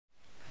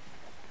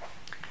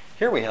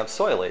Here we have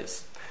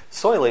Soileze.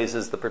 Soileze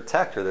is the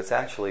protector that's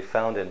actually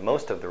found in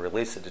most of the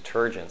Releasit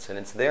detergents, and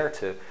it's there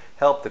to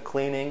help the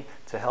cleaning,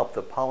 to help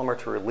the polymer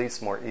to release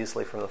more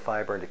easily from the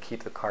fiber, and to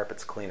keep the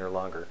carpets cleaner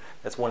longer.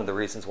 That's one of the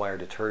reasons why our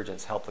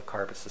detergents help the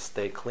carpets to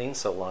stay clean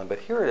so long, but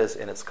here it is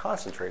in its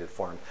concentrated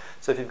form.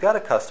 So if you've got a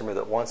customer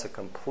that wants a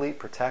complete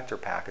protector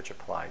package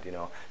applied,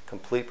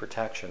 complete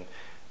protection,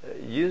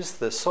 use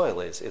the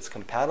Soileze. It's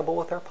compatible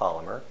with our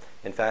polymer.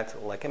 In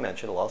fact, like I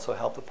mentioned, it'll also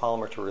help the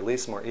polymer to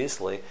release more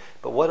easily,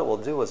 but what it will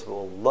do is it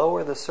will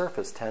lower the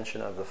surface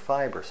tension of the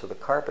fiber, so the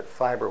carpet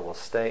fiber will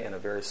stay in a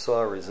very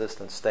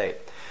soil-resistant state.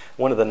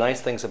 One of the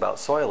nice things about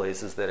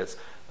Soileze is that it's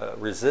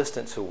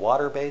resistant to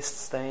water-based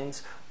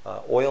stains,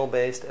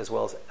 oil-based, as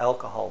well as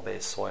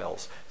alcohol-based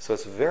soils. So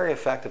it's very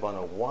effective on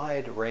a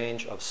wide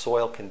range of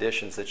soil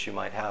conditions that you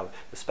might have,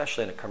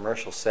 especially in a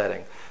commercial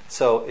setting.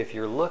 So if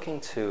you're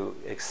looking to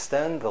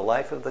extend the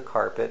life of the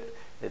carpet,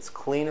 its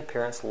clean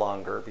appearance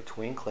longer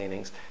between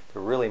cleanings, to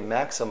really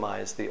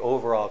maximize the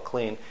overall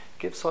clean,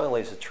 give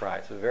Soileze a try.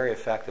 It's very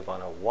effective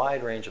on a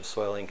wide range of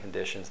soiling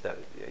conditions that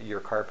your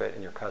carpet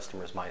and your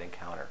customers might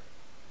encounter.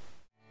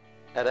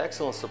 At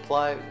Excellent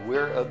Supply,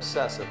 we're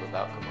obsessive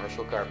about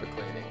commercial carpet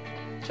cleaning.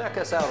 Check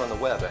us out on the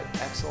web at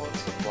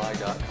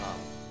excellentsupply.com.